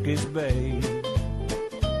Christmas cookies, babe.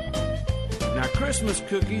 Now, Christmas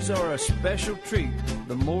cookies are a special treat.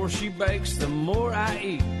 The more she bakes, the more I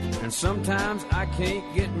eat. And sometimes I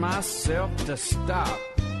can't get myself to stop.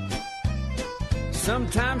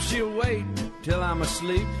 Sometimes she'll wait till I'm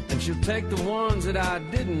asleep, and she'll take the ones that I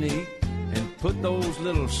didn't eat and put those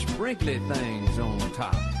little sprinkly things on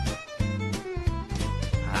top.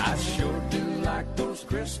 I sure do like those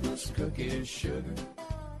Christmas cookies, sugar.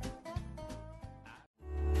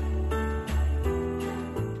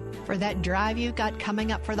 For that drive you've got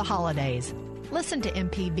coming up for the holidays, listen to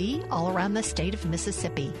MPB all around the state of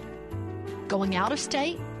Mississippi. Going out of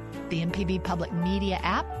state? The MPB Public Media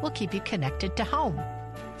app will keep you connected to home.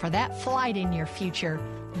 For that flight in your future,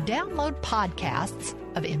 download podcasts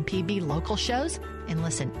of MPB local shows and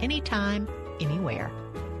listen anytime, anywhere.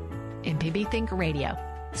 MPB Think Radio.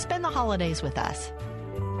 Spend the holidays with us.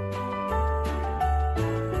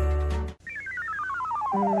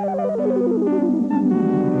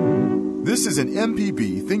 This is an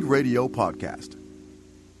MPB Think Radio podcast.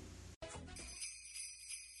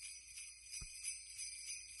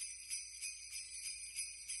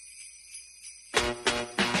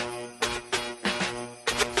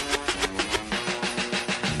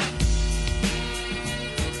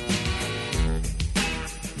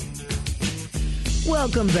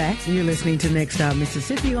 Welcome back. You're listening to Next Stop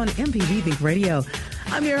Mississippi on MPB Think Radio.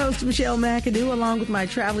 I'm your host, Michelle McAdoo, along with my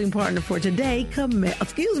traveling partner for today,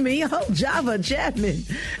 Java Chapman.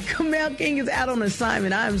 Kamel King is out on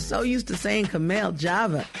assignment. I'm so used to saying Kamel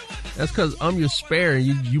Java. That's because I'm your spare and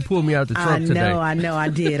you pulled me out the trunk today. I know, I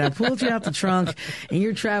did. I pulled you out the trunk and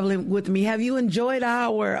you're traveling with me. Have you enjoyed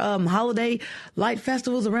our holiday light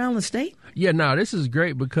festivals around the state? Yeah, no, this is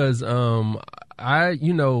great because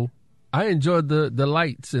I enjoyed the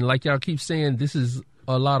lights, and like y'all keep saying, this is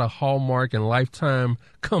a lot of Hallmark and Lifetime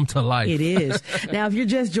come to life. It is. Now, if you're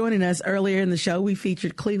just joining us, earlier in the show, we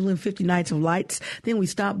featured Cleveland 50 Nights of Lights. Then we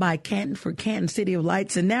stopped by Canton for Canton City of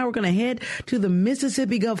Lights. And now we're going to head to the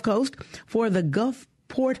Mississippi Gulf Coast for the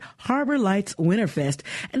Gulfport Harbor Lights Winterfest.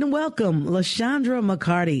 And welcome LaShondra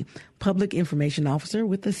McCarty, Public Information Officer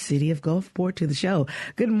with the City of Gulfport, to the show.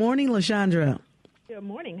 Good morning, LaShondra. Good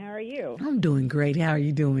morning. How are you? I'm doing great. How are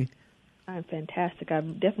you doing? I'm fantastic.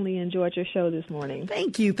 I've definitely enjoyed your show this morning.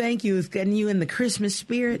 Thank you. Thank you. It's getting you in the Christmas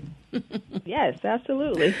spirit. Yes,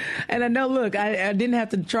 absolutely. And I know, look, I didn't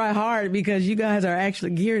have to try hard because you guys are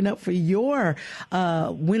actually gearing up for your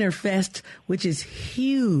Winterfest, which is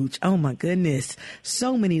huge. Oh, my goodness.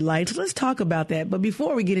 So many lights. Let's talk about that. But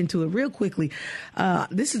before we get into it real quickly,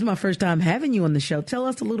 this is my first time having you on the show. Tell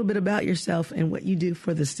us a little bit about yourself and what you do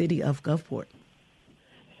for the city of Gulfport.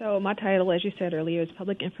 So my title, as you said earlier, is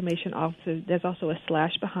Public Information Officer. There's also a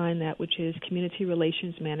slash behind that, which is Community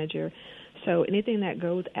Relations Manager. So anything that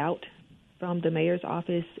goes out from the mayor's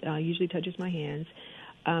office usually touches my hands.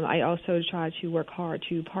 I also try to work hard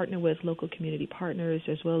to partner with local community partners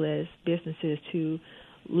as well as businesses to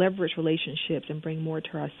leverage relationships and bring more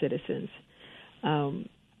to our citizens. I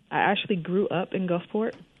actually grew up in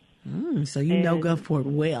Gulfport. So you know Gulfport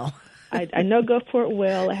well. I know Gulfport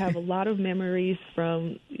well. I have a lot of memories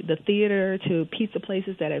from the theater to pizza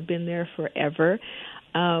places that have been there forever.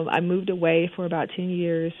 I moved away for about 10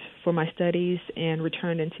 years for my studies and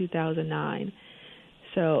returned in 2009.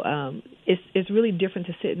 So it's really different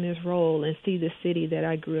to sit in this role and see the city that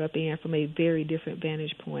I grew up in from a very different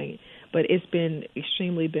vantage point. But it's been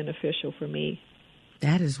extremely beneficial for me.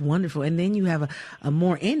 That is wonderful. And then you have a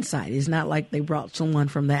more insight. It's not like they brought someone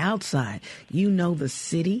from the outside. You know the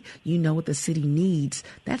city. You know what the city needs.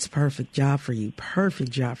 That's perfect job for you. Perfect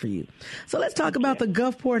job for you. So let's talk about the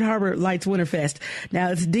Gulfport Harbor Lights Winterfest. Now,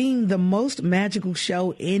 it's deemed the most magical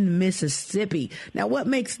show in Mississippi. Now, what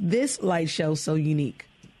makes this light show so unique?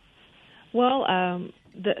 Well,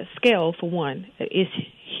 the scale, for one, is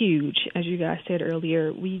huge. As you guys said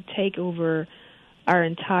earlier, we take over our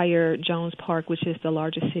entire Jones Park, which is the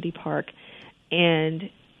largest city park,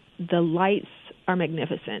 and the lights are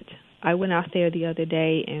magnificent. I went out there the other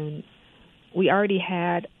day, and We already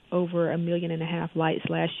had over 1.5 million lights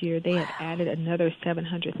last year. They have added another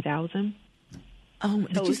 700,000. Oh,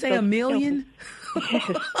 did you say 1 million?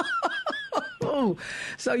 Yes. Oh,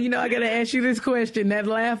 so, I got to ask you this question. That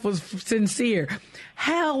laugh was sincere.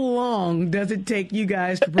 How long does it take you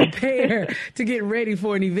guys to prepare to get ready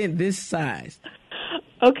for an event this size?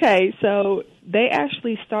 Okay, so they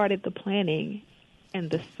actually started the planning in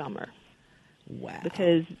the summer. Wow.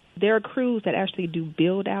 Because there are crews that actually do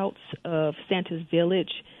build-outs of Santa's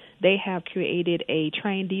Village. They have created a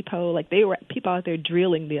train depot. Like, they were people out there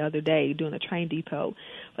drilling the other day doing a train depot.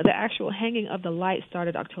 But the actual hanging of the lights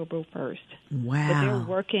started October 1st. Wow. But they're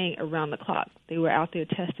working around the clock. They were out there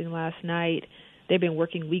testing last night. They've been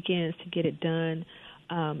working weekends to get it done.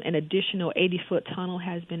 An additional 80-foot tunnel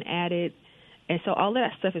has been added. And so all of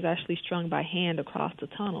that stuff is actually strung by hand across the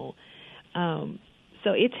tunnel.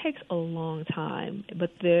 So it takes a long time,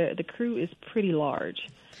 but the crew is pretty large.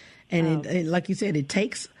 And like you said, it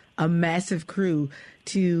takes a massive crew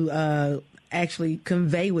to actually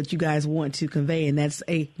convey what you guys want to convey, and that's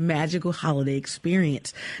a magical holiday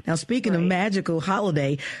experience. Now, speaking of magical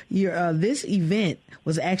holiday, this event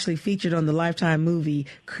was actually featured on the Lifetime movie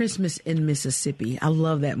Christmas in Mississippi. I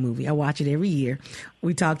love that movie. I watch it every year.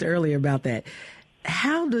 We talked earlier about that.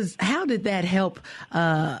 How did that help,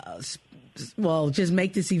 just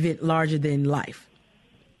make this event larger than life?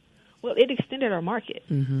 Well, it extended our market.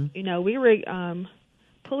 Mm-hmm. We were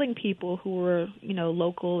pulling people who were,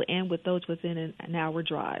 local and with those within an hour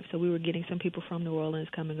drive. So we were getting some people from New Orleans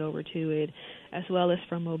coming over to it, as well as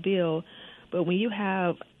from Mobile. But when you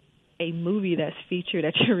have a movie that's featured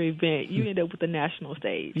at your event, you end up with the national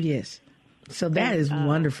stage. Yes. So that is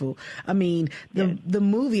wonderful. I mean, the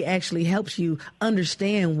movie actually helps you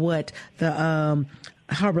understand what the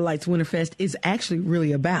Harbor Lights Winterfest is actually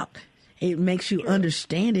really about. It makes you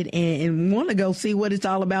understand it and want to go see what it's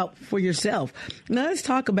all about for yourself. Now, let's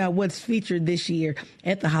talk about what's featured this year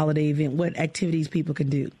at the holiday event, what activities people can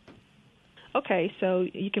do. Okay, so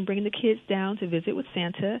you can bring the kids down to visit with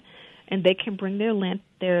Santa, and they can bring their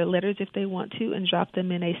letters if they want to and drop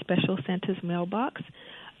them in a special Santa's mailbox.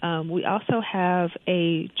 We also have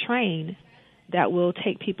a train that will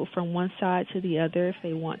take people from one side to the other if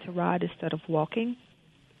they want to ride instead of walking.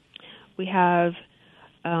 We have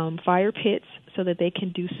fire pits so that they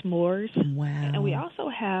can do s'mores. Wow. And we also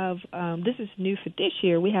have, this is new for this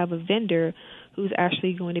year, we have a vendor who's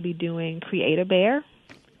actually going to be doing Create-A-Bear.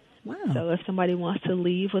 Wow. So if somebody wants to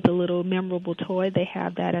leave with a little memorable toy, they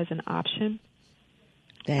have that as an option.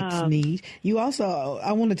 That's neat. You also,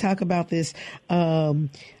 I want to talk about this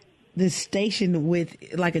station with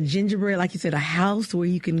like a gingerbread, like you said, a house where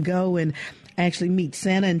you can go and actually meet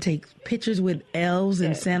Santa and take pictures with elves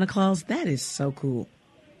and Santa Claus. That is so cool.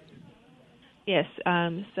 Yes.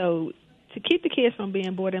 So to keep the kids from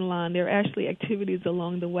being bored in line, there are actually activities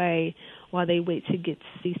along the way while they wait to get to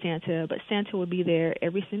see Santa. But Santa will be there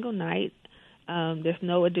every single night. There's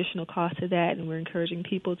no additional cost to that, and we're encouraging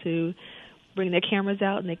people to bring their cameras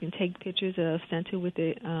out and they can take pictures of Santa with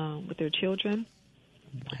their children.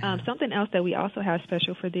 Wow. Something else that we also have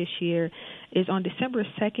special for this year is on December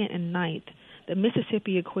 2nd and 9th, the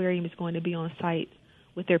Mississippi Aquarium is going to be on site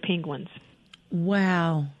with their penguins.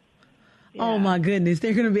 Wow. Yeah. Oh, my goodness.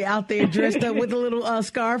 They're going to be out there dressed up with a little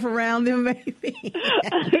scarf around them, maybe.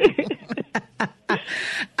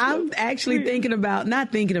 I'm actually not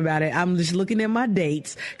thinking about it. I'm just looking at my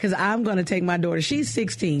dates because I'm going to take my daughter. She's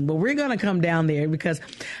 16, but we're going to come down there because,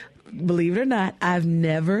 believe it or not, I've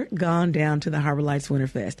never gone down to the Harbor Lights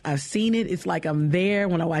Winterfest. I've seen it. It's like I'm there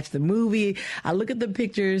when I watch the movie. I look at the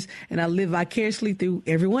pictures and I live vicariously through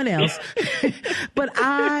everyone else. But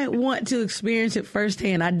I want to experience it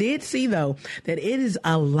firsthand. I did see, though, that it is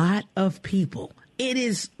a lot of people. It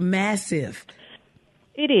is massive.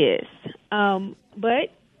 It is.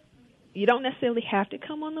 But you don't necessarily have to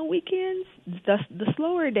come on the weekends. The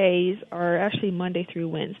slower days are actually Monday through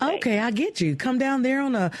Wednesday. Okay, I get you. Come down there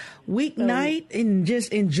on a weeknight and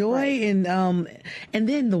just enjoy, and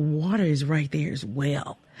then the water is right there as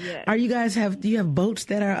well. Yes. Do you have boats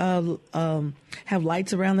that are have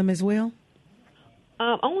lights around them as well?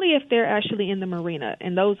 Only if they're actually in the marina,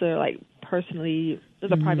 and those are privately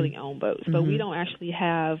owned boats. But we don't actually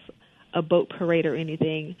have a boat parade or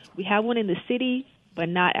anything. We have one in the city, but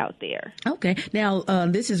not out there. Okay. Now,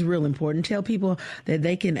 this is real important. Tell people that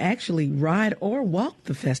they can actually ride or walk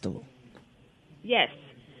the festival. Yes.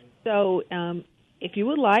 So if you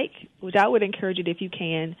would like, which I would encourage it if you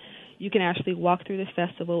can actually walk through this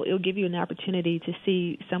festival. It'll give you an opportunity to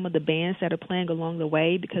see some of the bands that are playing along the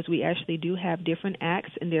way, because we actually do have different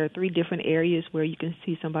acts, and there are 3 different areas where you can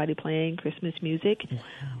see somebody playing Christmas music,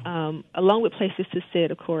 along with places to sit,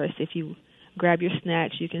 of course, if you grab your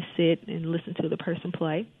snacks. You can sit and listen to the person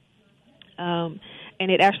play. And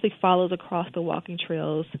it actually follows across the walking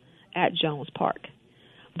trails at Jones Park.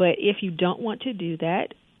 But if you don't want to do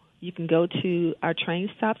that, you can go to our train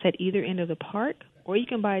stops at either end of the park, or you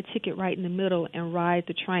can buy a ticket right in the middle and ride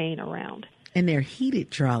the train around. And they're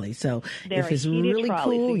heated trolleys, so if it's really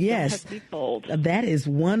cool, yes, that is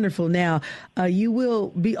wonderful. Now, you will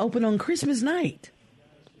be open on Christmas night.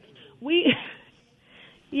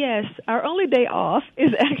 Yes, our only day off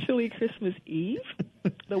is actually Christmas Eve,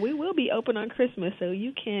 but we will be open on Christmas, so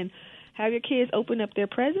you can have your kids open up their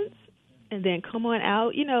presents and then come on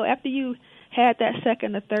out. You know, after you had that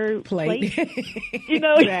second or third plate, you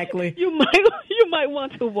know, exactly. you might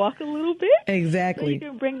want to walk a little bit. Exactly. So you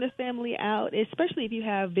can bring the family out, especially if you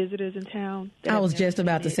have visitors in town. I was just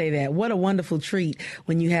about to say that. What a wonderful treat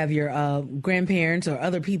when you have your grandparents or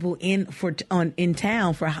other people in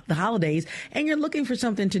town for the holidays, and you're looking for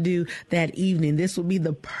something to do that evening. This will be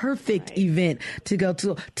the perfect event to go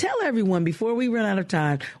to. Tell everyone before we run out of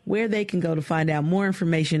time where they can go to find out more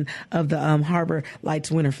information of the Harbor Lights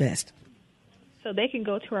Winterfest. So they can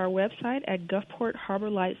go to our website at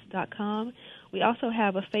GulfportHarborLights.com. We also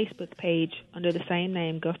have a Facebook page under the same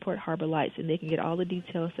name, Gulfport Harbor Lights, and they can get all the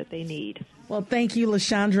details that they need. Well, thank you,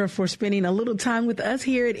 LaShondra, for spending a little time with us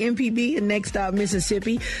here at MPB in Next Stop,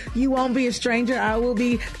 Mississippi. You won't be a stranger. I will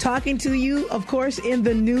be talking to you, of course, in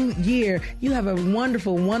the new year. You have a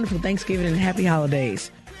wonderful, wonderful Thanksgiving and happy holidays.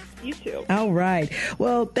 You too. All right.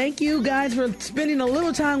 Well, thank you guys for spending a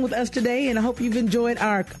little time with us today, and I hope you've enjoyed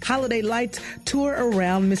our Holiday Lights tour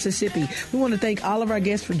around Mississippi. We want to thank all of our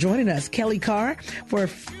guests for joining us. Kelly Carr for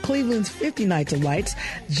Cleveland's 50 Nights of Lights,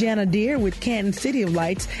 Jana Deere with Canton City of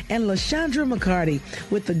Lights, and LaShondra McCarty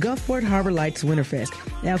with the Gulfport Harbor Lights Winterfest.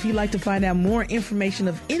 Now, if you'd like to find out more information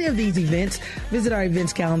of any of these events, visit our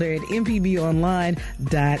events calendar at mpbonline.org.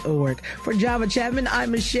 For Java Chapman,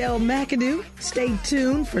 I'm Michelle McAdoo. Stay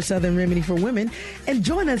tuned for Southern Remedy for Women, and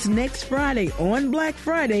join us next Friday on Black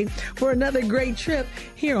Friday for another great trip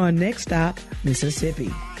here on Next Stop,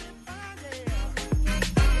 Mississippi.